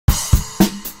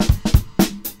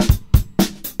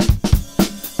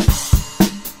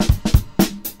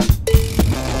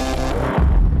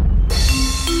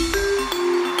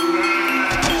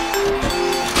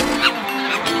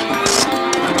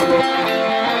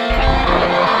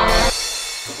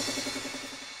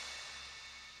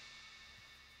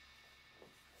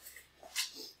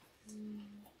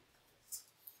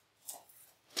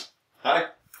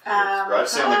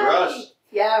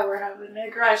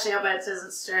sale, but it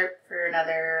doesn't start for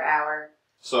another hour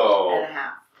So, and a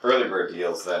half. early bird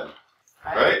deals then.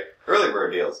 Right? Early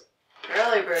bird deals.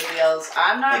 Early bird deals.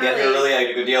 I'm not I get here early, I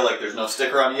get a good deal, like there's no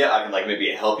sticker on it yet, I can like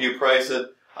maybe help you price it.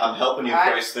 I'm helping you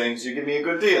price things, you give me a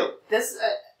good deal.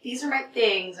 These are my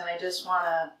things, and I just want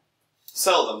to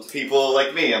sell them to people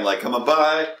like me. I'm like, come on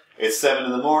by, it's 7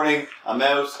 in the morning, I'm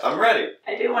out, I'm ready.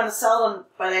 I do want to sell them,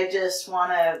 but I just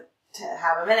want to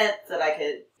have a minute that I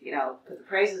could, you know, put the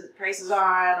prices on.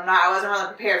 I wasn't really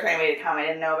prepared for anybody to come. I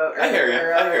didn't know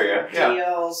about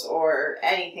deals or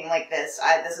anything like this.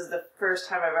 This is the first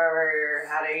time I've ever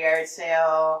had a yard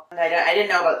sale. And I didn't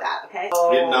know about that, okay?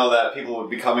 You didn't know that people would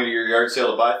be coming to your yard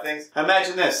sale to buy things?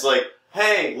 Imagine this, like,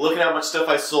 hey, look at how much stuff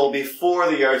I sold before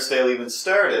the yard sale even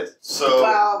started. So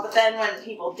well, but then when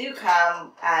people do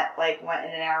come at like in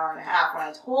an hour and a half, when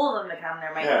I told them to come,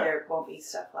 there won't be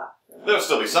stuff left. There'll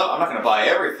still be some. I'm not going to buy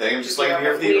everything. I'm just like I'm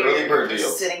here for the early bird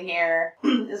deals. Sitting here,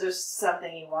 is there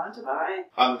something you want to buy?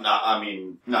 I'm not. I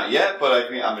mean, not yet.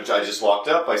 But I just walked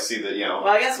up. I see that Well,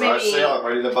 I guess maybe sale. I'm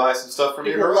ready to buy some stuff from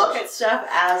you. You can look at stuff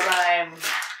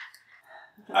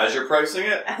as you're pricing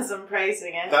it? As I'm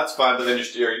pricing it. That's fine, but then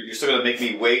you're still going to make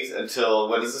me wait until,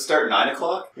 when does it start? 9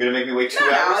 o'clock? You're going to make me wait 2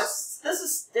 hours? No,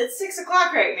 it's 6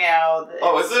 o'clock right now.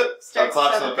 Oh, is it? Our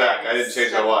clock's not back. I didn't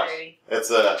change my watch.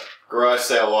 It's a garage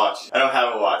sale watch. I don't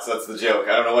have a watch, that's the joke.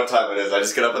 I don't know what time it is. I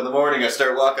just get up in the morning, I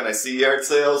start walking, I see yard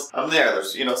sales. I'm there.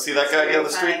 There's, see that guy down the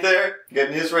street there?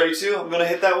 Getting his ready too? I'm going to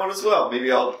hit that one as well. Maybe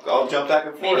I'll jump back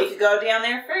and forth. Maybe you could go down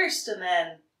there first and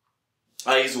then...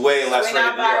 He's way less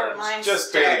ready than you are. Just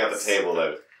standing at the table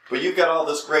though. But you've got all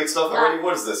this great stuff already.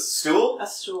 What is this? Stool? A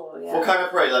stool, yeah. What kind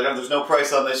of price? There's no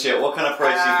price on this yet. What kind of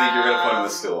price do you think you're going to put on the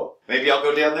stool? Maybe I'll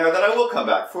go down there and then I will come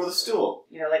back for the stool.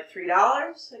 Like $3,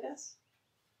 I guess?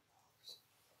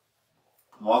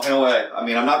 I'm walking away. I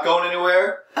mean, I'm not going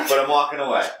anywhere, but I'm walking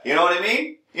away. You know what I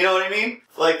mean? You know what I mean?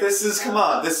 Like, this is, come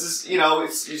on, this is,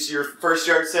 it's your first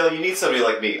yard sale. You need somebody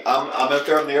like me. I'm out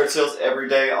there on the yard sales every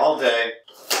day, all day.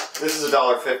 This is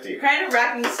 $1.50. You're kind of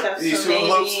wrecking stuff. These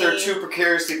hula hoops, they're too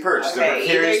precariously perched. Okay, they're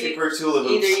precariously perched hula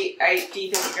hoops. Do you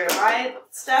think you're going to buy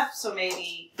stuff? So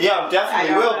maybe... Yeah, I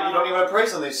definitely will, but you don't even have a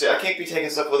price on these. I can't be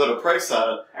taking stuff without a price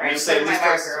on it. I'm just saying these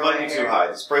prices might be too high.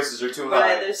 These prices are too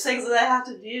high. But there's things that I have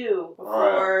to do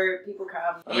before people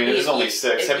come. I mean, it is only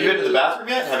 6. Have you been to the bathroom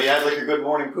yet? Have you had like your good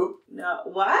morning poop? No.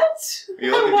 What? Do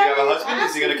you have a husband?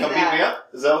 Is he going to come beat me up?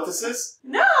 Is that what this is?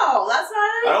 No, that's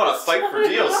not it. I don't want to fight for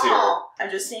deals here. I'm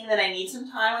just saying that I need some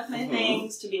time with my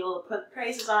things to be able to put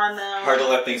prices on them. Hard to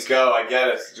let things go. I get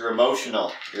it. You're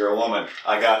emotional. You're a woman.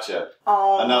 I gotcha.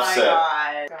 Oh, enough my said.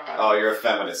 God. Oh, you're a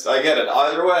feminist. I get it.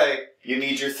 Either way, you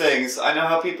need your things. I know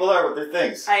how people are with their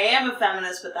things. I am a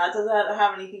feminist, but that doesn't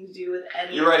have anything to do with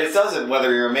anything. You're right, it doesn't.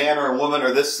 Whether you're a man or a woman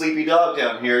or this sleepy dog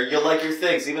down here, you like your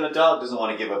things. Even a dog doesn't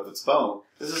want to give up its bone.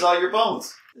 This is all your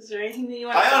bones. Is there anything that you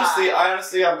want to buy? I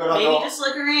honestly, I'm going to maybe just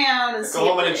look around and go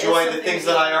home and enjoy the things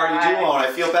that I already do own.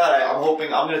 I feel bad. I'm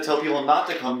going to tell people not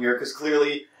to come here because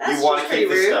clearly you want to keep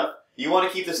this stuff. You want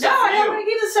to keep this stuff for you. No, I don't want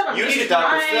to keep this stuff. I'm you just need a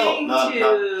Dr.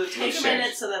 Phil. to take a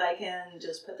minute so that I can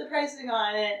just put the pricing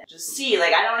on it. Just see.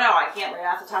 Like, I don't know. I can't, right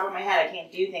off the top of my head, I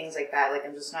can't do things like that. Like,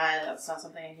 I'm just not, that's not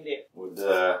something I can do. Would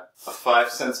a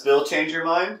 5-cent bill change your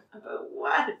mind? About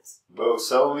what? About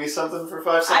selling me something for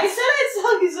 5 cents? I said I'd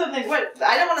sell you something. What?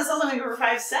 I don't want to sell something for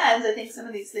 5 cents. I think some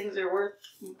of these things are worth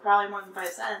probably more than 5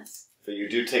 cents. But you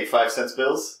do take 5-cent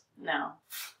bills? No.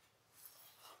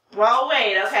 Well,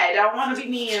 wait, okay, I don't want to be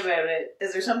mean about it.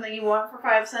 Is there something you want for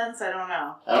 5 cents? I don't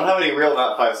know. I don't have any real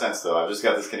not 5 cents, though. I've just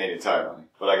got this Canadian Tire money.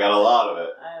 But I got a lot of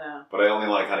it. I know. But I only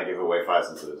want to kind of give away 5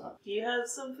 cents at a time. Do you have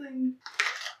something?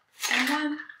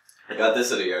 Someone? I got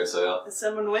this at a yard sale. Is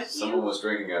someone with you? Someone was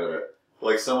drinking out of it.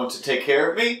 Like someone to take care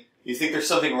of me? You think there's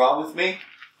something wrong with me?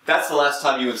 That's the last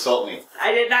time you insult me.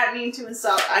 I did not mean to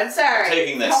insult. I'm sorry. I'm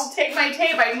taking this. Don't take my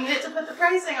tape. I need it to put the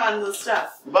pricing on the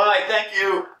stuff. Bye, thank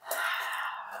you.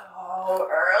 Oh,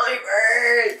 early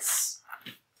birds.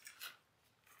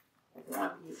 I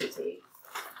want a piece of tape.